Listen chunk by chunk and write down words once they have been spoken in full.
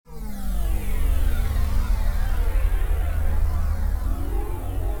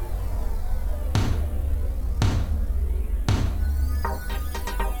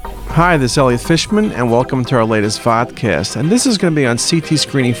Hi, this is Elliot Fishman, and welcome to our latest vodcast. And this is going to be on CT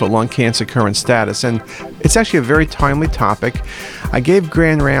screening for lung cancer current status, and it's actually a very timely topic. I gave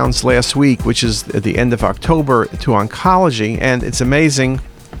grand rounds last week, which is at the end of October, to oncology, and it's amazing.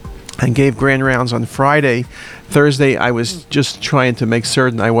 I gave grand rounds on Friday. Thursday, I was just trying to make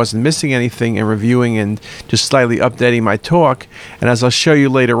certain I wasn't missing anything and reviewing and just slightly updating my talk. And as I'll show you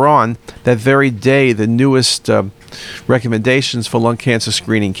later on, that very day, the newest recommendations for lung cancer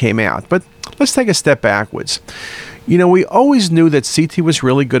screening came out. But let's take a step backwards. You know, we always knew that CT was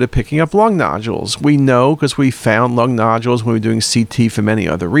really good at picking up lung nodules. We know because we found lung nodules when we were doing CT for many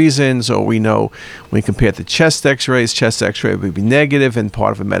other reasons, or we know when we compare to chest x-rays would be negative and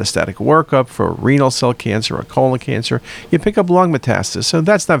part of a metastatic workup for renal cell cancer or colon cancer. You pick up lung metastasis, so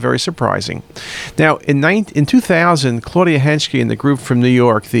that's not very surprising. Now, in 2000, Claudia Henschke and the group from New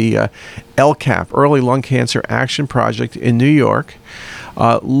York, the LCAP, Early Lung Cancer Action Project in New York,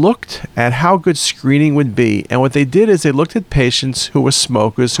 looked at how good screening would be. And what they did is they looked at patients who were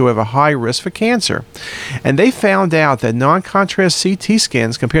smokers who have a high risk for cancer. And they found out that non-contrast CT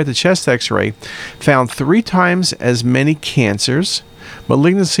scans compared to chest x-ray found 3 times as many cancers.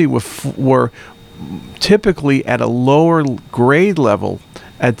 Malignancy were typically at a lower grade level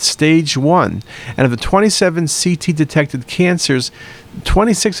at stage 1. And of the 27 CT detected cancers,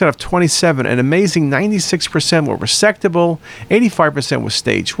 26 out of 27, an amazing 96% were resectable, 85% was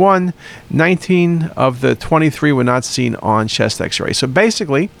stage 1, 19 of the 23 were not seen on chest x-ray. So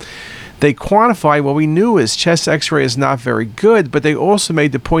basically, they quantify what we knew is chest x-ray is not very good, but they also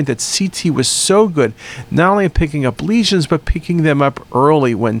made the point that CT was so good, not only at picking up lesions, but picking them up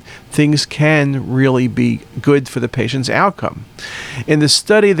early when things can really be good for the patient's outcome. In the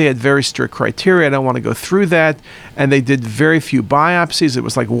study, they had very strict criteria. I don't want to go through that. And they did very few biopsies. It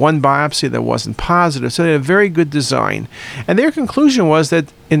was like one biopsy that wasn't positive. So they had a very good design. And their conclusion was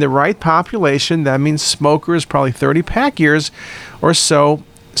that in the right population, that means smokers, probably 30 pack years or so,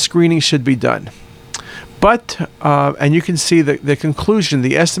 screening should be done. But, and you can see the conclusion,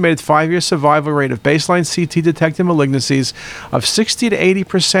 the estimated 5-year survival rate of baseline CT detected malignancies of 60 to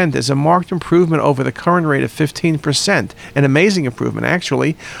 80% is a marked improvement over the current rate of 15%. An amazing improvement,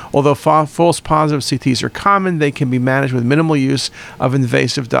 actually. Although false positive CTs are common, they can be managed with minimal use of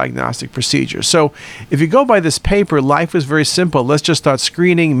invasive diagnostic procedures. So if you go by this paper, life was very simple. Let's just start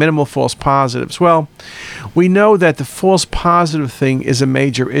screening, minimal false positives. Well, we know that the false positive thing is a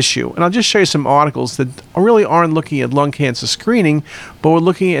major issue. And I'll just show you some articles that really aren't looking at lung cancer screening, but we're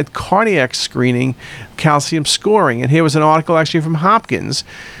looking at cardiac screening, calcium scoring. And here was an article actually from Hopkins.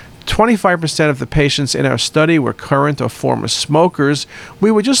 25% of the patients in our study were current or former smokers. We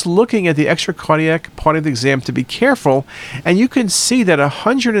were just looking at the extracardiac part of the exam to be careful, and you can see that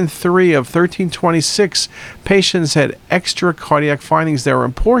 103 of 1326 patients had extracardiac findings that were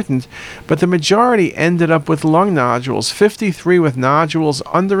important, but the majority ended up with lung nodules, 53 with nodules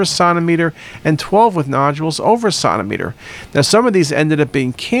under a centimeter and 12 with nodules over a centimeter. Now, some of these ended up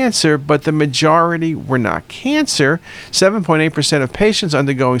being cancer, but the majority were not cancer. 7.8% of patients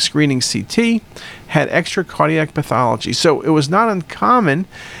undergoing screening CT had extracardiac pathology. So it was not uncommon,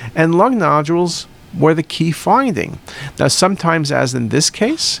 and lung nodules were the key finding. Now, sometimes, as in this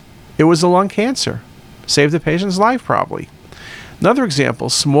case, it was a lung cancer. Saved the patient's life, probably. Another example,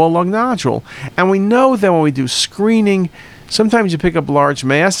 small lung nodule. And we know that when we do screening, sometimes you pick up large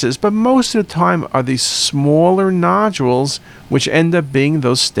masses, but most of the time are these smaller nodules which end up being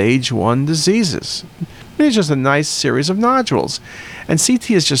those stage 1 diseases. It's just a nice series of nodules. And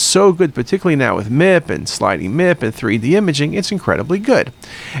CT is just so good, particularly now with MIP and sliding MIP and 3D imaging. It's incredibly good.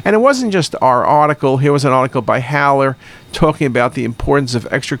 And it wasn't just our article. Here was an article by Haller talking about the importance of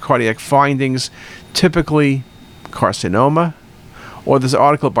extracardiac findings, typically carcinoma. Or this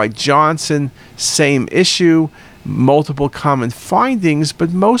article by Johnson, same issue, multiple common findings, but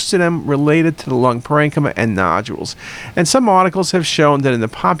most of them related to the lung parenchyma and nodules. And some articles have shown that in the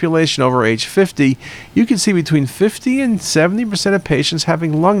population over age 50, you can see between 50 and 70% of patients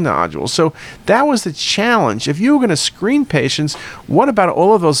having lung nodules. So that was the challenge. If you were going to screen patients, what about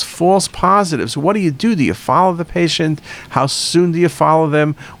all of those false positives? What do? Do you follow the patient? How soon do you follow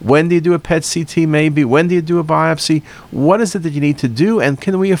them? When do you do a PET CT maybe? When do you do a biopsy? What is it that you need to do? And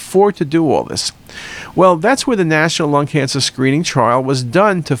can we afford to do all this? Well, that's where the National Lung Cancer Screening Trial was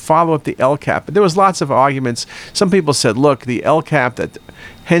done to follow up the LCAP. But there was lots of arguments. Some people said, look, the LCAP that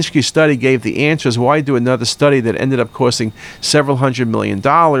Henschke study gave the answers. Why do another study that ended up costing several $100 million?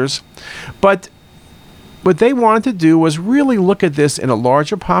 But what they wanted to do was really look at this in a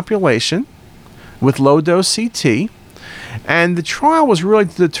larger population with low-dose CT And the trial was really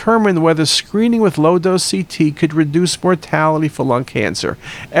to determine whether screening with low-dose CT could reduce mortality for lung cancer.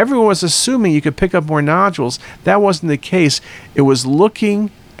 Everyone was assuming you could pick up more nodules. That wasn't the case. It was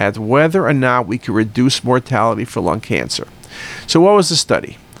looking at whether or not we could reduce mortality for lung cancer. So what was the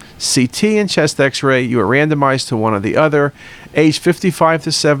study? CT and chest x-ray. You were randomized to one or the other. Age 55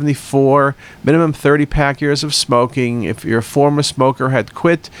 to 74, minimum 30 years of smoking. If you're a former smoker, had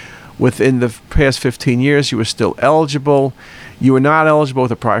quit within the past 15 years, you were still eligible. You were not eligible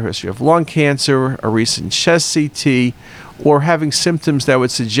with a prior history of lung cancer, a recent chest CT, or having symptoms that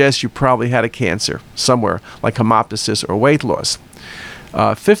would suggest you probably had a cancer somewhere, like hemoptysis or weight loss.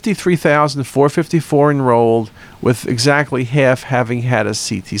 53,454 enrolled, with exactly half having had a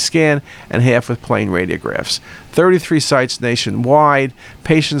CT scan and half with plain radiographs. 33 sites nationwide.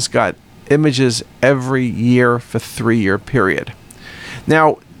 Patients got images every year for 3-year period.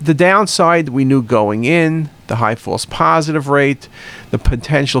 Now, the downside we knew going in, the high false positive rate, the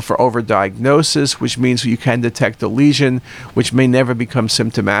potential for overdiagnosis, which means you can detect a lesion which may never become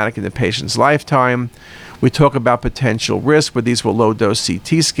symptomatic in the patient's lifetime. We talk about potential risk, but these were low-dose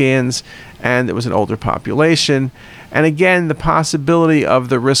CT scans, and it was an older population. And again, the possibility of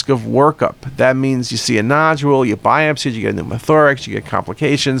the risk of workup. That means you see a nodule, you biopsy, you get a pneumothorax, you get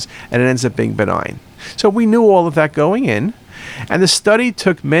complications, and it ends up being benign. So we knew all of that going in. And the study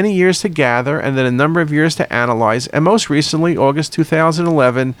took many years to gather and then a number of years to analyze. And most recently, August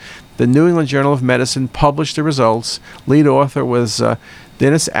 2011, the New England Journal of Medicine published the results. Lead author was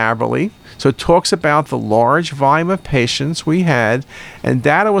Dennis Aberle. So it talks about the large volume of patients we had, and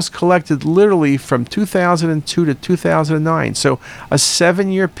data was collected literally from 2002 to 2009, so a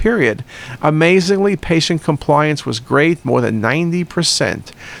 7-year period. Amazingly, patient compliance was great, more than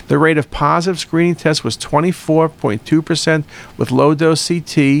 90%. The rate of positive screening tests was 24.2% with low-dose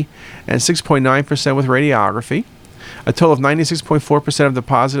CT and 6.9% with radiography. A total of 96.4% of the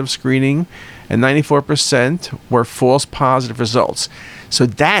positive screening and 94% were false positive results. So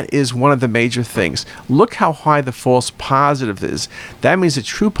that is one of the major things. Look how high the false positive is. That means the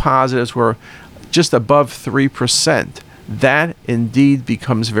true positives were just above 3%. That indeed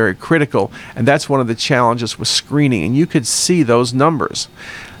becomes very critical, and that's one of the challenges with screening, and you could see those numbers.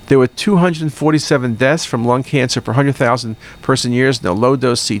 There were 247 deaths from lung cancer per 100,000 person years in the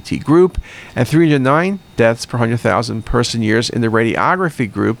low-dose CT group, and 309 deaths per 100,000 person years in the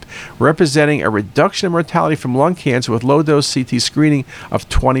radiography group, representing a reduction in mortality from lung cancer with low-dose CT screening of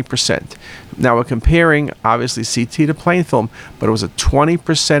 20%. Now we're comparing, obviously, CT to plain film, but it was a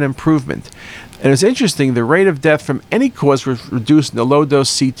 20% improvement. And it's interesting, the rate of death from any cause was reduced in the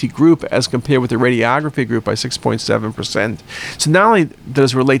low-dose CT group as compared with the radiography group by 6.7%. So not only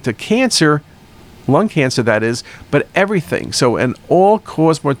does it relate to cancer, lung cancer that is, but everything. So an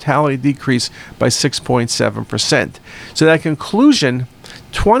all-cause mortality decrease by 6.7%. So that conclusion,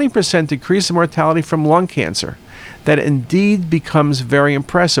 20% decrease in mortality from lung cancer. That indeed becomes very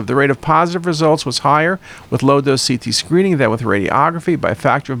impressive. The rate of positive results was higher with low-dose CT screening than with radiography by a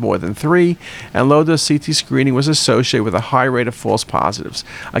factor of more than 3, and low-dose CT screening was associated with a high rate of false positives.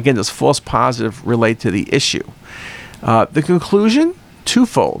 Again, those false positives relate to the issue. The conclusion?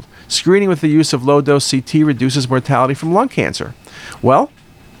 Twofold. Screening with the use of low-dose CT reduces mortality from lung cancer. Well,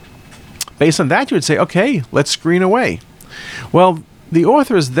 based on that, you would say, okay, let's screen away. Well, the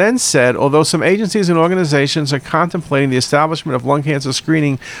authors then said, although some agencies and organizations are contemplating the establishment of lung cancer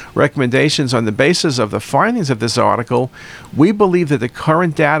screening recommendations on the basis of the findings of this article, we believe that the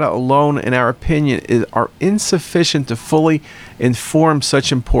current data alone, in our opinion, are insufficient to fully inform such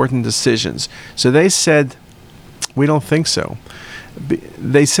important decisions. So they said, we don't think so.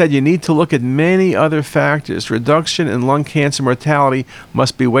 They said you need to look at many other factors. Reduction in lung cancer mortality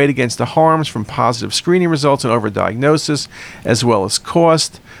must be weighed against the harms from positive screening results and overdiagnosis, as well as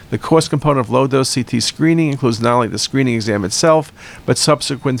cost. The cost component of low-dose CT screening includes not only the screening exam itself, but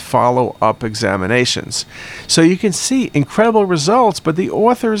subsequent follow-up examinations. So you can see incredible results, but the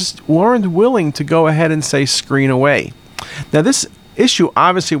authors weren't willing to go ahead and say screen away. Now this issue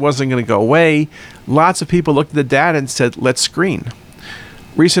obviously wasn't going to go away. Lots of people looked at the data and said, let's screen.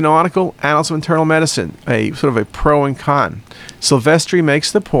 Recent article, Annals of Internal Medicine, a sort of a pro and con. Silvestri makes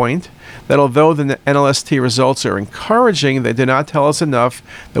the point that although the NLST results are encouraging, they do not tell us enough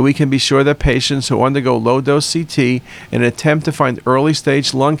that we can be sure that patients who undergo low-dose CT in an attempt to find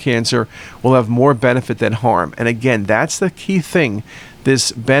early-stage lung cancer will have more benefit than harm. And again, that's the key thing,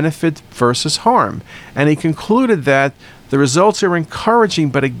 this benefit versus harm. And he concluded that the results are encouraging,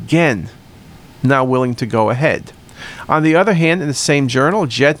 but again, not willing to go ahead. On the other hand, in the same journal,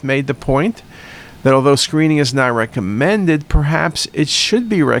 Jett made the point that although screening is not recommended, perhaps it should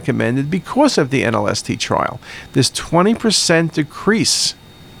be recommended because of the NLST trial. This 20% decrease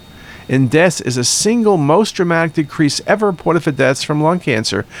in deaths is a single most dramatic decrease ever reported for deaths from lung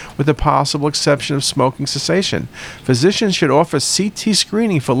cancer, with the possible exception of smoking cessation. Physicians should offer CT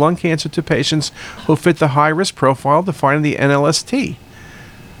screening for lung cancer to patients who fit the high-risk profile defined in the NLST.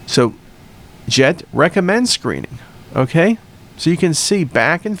 So, JET recommends screening, okay? So you can see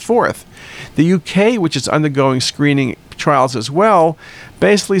back and forth. The UK, which is undergoing screening trials as well,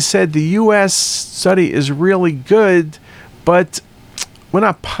 basically said the US study is really good, but we're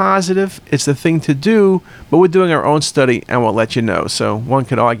not positive it's the thing to do, but we're doing our own study and we'll let you know. So one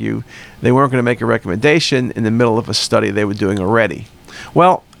could argue they weren't going to make a recommendation in the middle of a study they were doing already.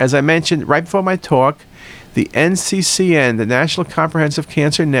 Well, as I mentioned right before my talk, the NCCN, the National Comprehensive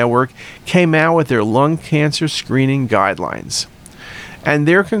Cancer Network, came out with their lung cancer screening guidelines. And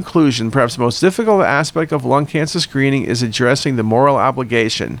their conclusion, perhaps the most difficult aspect of lung cancer screening, is addressing the moral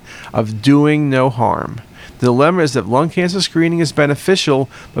obligation of doing no harm. The dilemma is that lung cancer screening is beneficial,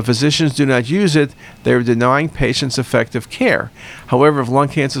 but physicians do not use it. They are denying patients effective care. However, if lung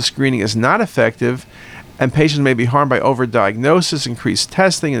cancer screening is not effective, and patients may be harmed by overdiagnosis, increased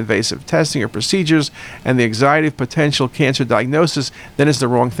testing, invasive testing or procedures, and the anxiety of potential cancer diagnosis, then it's the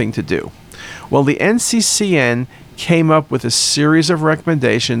wrong thing to do. Well, the NCCN came up with a series of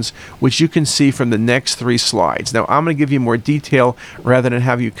recommendations, which you can see from the next 3 slides. Now, I'm going to give you more detail rather than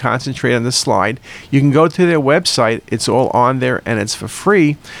have you concentrate on this slide. You can go to their website. It's all on there, and it's for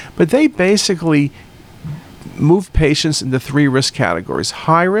free. But they basically move patients into 3 risk categories: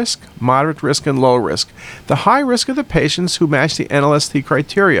 high risk, moderate risk, and low risk. The high risk are the patients who match the NLST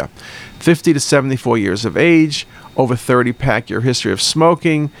criteria: 50 to 74 years of age, over 30 pack year history of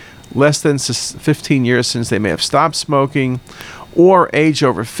smoking, less than 15 years since they may have stopped smoking, or age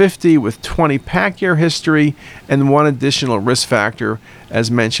over 50 with 20 pack year history, and 1 additional risk factor as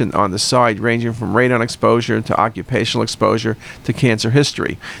mentioned on the side, ranging from radon exposure to occupational exposure to cancer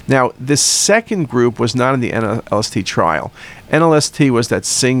history. Now, this second group was not in the NLST trial. NLST was that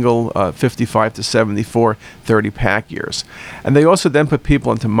single 55 to 74, 30 pack years. And they also then put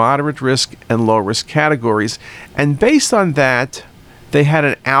people into moderate risk and low risk categories. And based on that, they had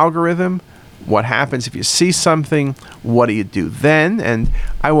an algorithm. What happens if you see something? What do you do then? And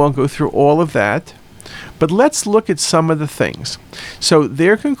I won't go through all of that, but let's look at some of the things. So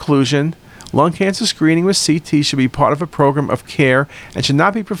their conclusion: lung cancer screening with CT should be part of a program of care and should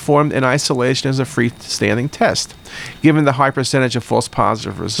not be performed in isolation as a freestanding test. Given the high percentage of false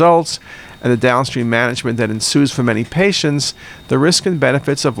positive results and the downstream management that ensues for many patients, the risks and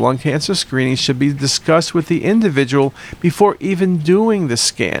benefits of lung cancer screening should be discussed with the individual before even doing the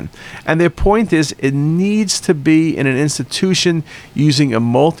scan. And their point is it needs to be in an institution using a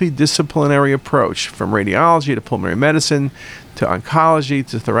multidisciplinary approach, from radiology to pulmonary medicine to oncology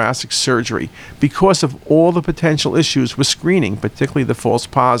to thoracic surgery, because of all the potential issues with screening, particularly the false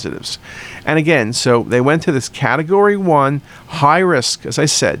positives. And again, so they went to this category 1, high risk, as I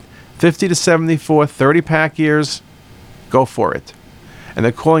said, 50 to 74, 30 pack years, go for it. And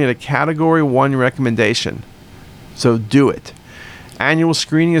they're calling it a category 1 recommendation. So do it. Annual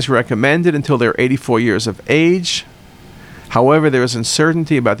screening is recommended until they're 84 years of age. However, there is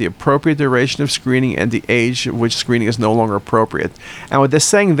uncertainty about the appropriate duration of screening and the age at which screening is no longer appropriate. And what they're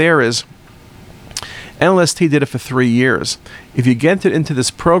saying there is, NLST did it for 3 years. If you get into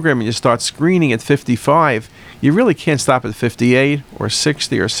this program and you start screening at 55, you really can't stop at 58 or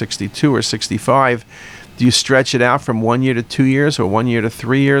 60 or 62 or 65. Do you stretch it out from 1 year to 2 years or 1 year to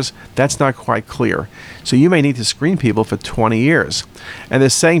 3 years? That's not quite clear. So you may need to screen people for 20 years. And they're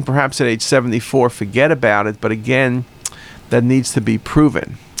saying perhaps at age 74, forget about it. But again, that needs to be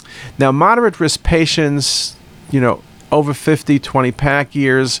proven. Now, moderate risk patients, over 50, 20 pack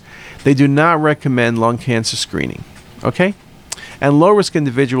years, they do not recommend lung cancer screening, okay? And low-risk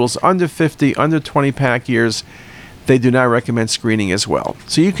individuals under 50, under 20 pack years, they do not recommend screening as well.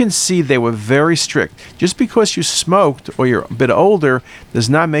 So you can see they were very strict. Just because you smoked or you're a bit older does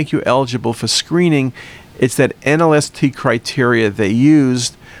not make you eligible for screening. It's that NLST criteria they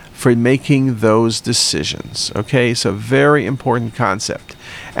used for making those decisions, okay? So very important concept.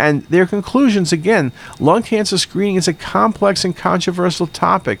 And their conclusions, again, lung cancer screening is a complex and controversial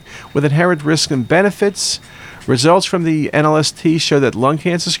topic with inherent risks and benefits. Results from the NLST show that lung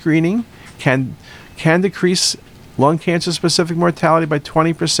cancer screening can decrease lung cancer-specific mortality by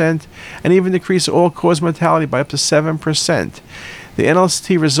 20% and even decrease all-cause mortality by up to 7%. The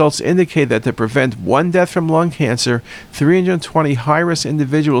NLST results indicate that to prevent 1 death from lung cancer, 320 high-risk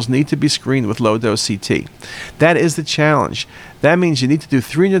individuals need to be screened with low-dose CT. That is the challenge. That means you need to do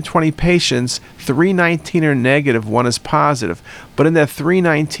 320 patients, 319 are negative, 1 is positive. But in that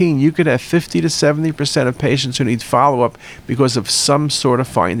 319, you could have 50 to 70% of patients who need follow-up because of some sort of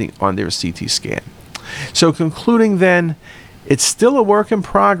finding on their CT scan. So concluding then, it's still a work in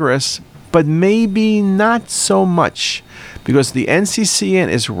progress, but maybe not so much, because the NCCN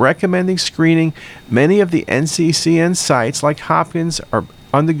is recommending screening. Many of the NCCN sites, like Hopkins, are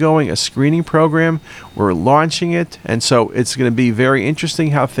undergoing a screening program. We're launching it, and so it's going to be very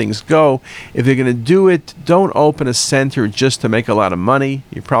interesting how things go. If you're going to do it, don't open a center just to make a lot of money.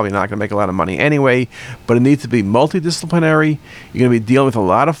 You're probably not going to make a lot of money anyway, but it needs to be multidisciplinary. You're going to be dealing with a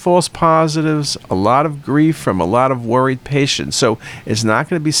lot of false positives, a lot of grief from a lot of worried patients. So it's not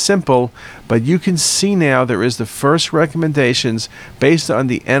going to be simple, but you can see now there is the first recommendations based on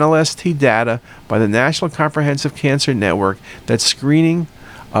the NLST data by the National Comprehensive Cancer Network that screening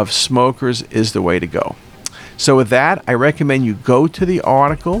of smokers is the way to go. So with that, I recommend you go to the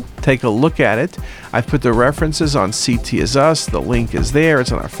article, take a look at it. I've put the references on CT is Us. The link is there.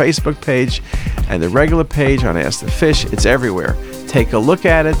 It's on our Facebook page and the regular page on Ask the Fish. It's everywhere. Take a look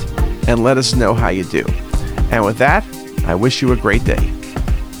at it and let us know how you do. And with that, I wish you a great day.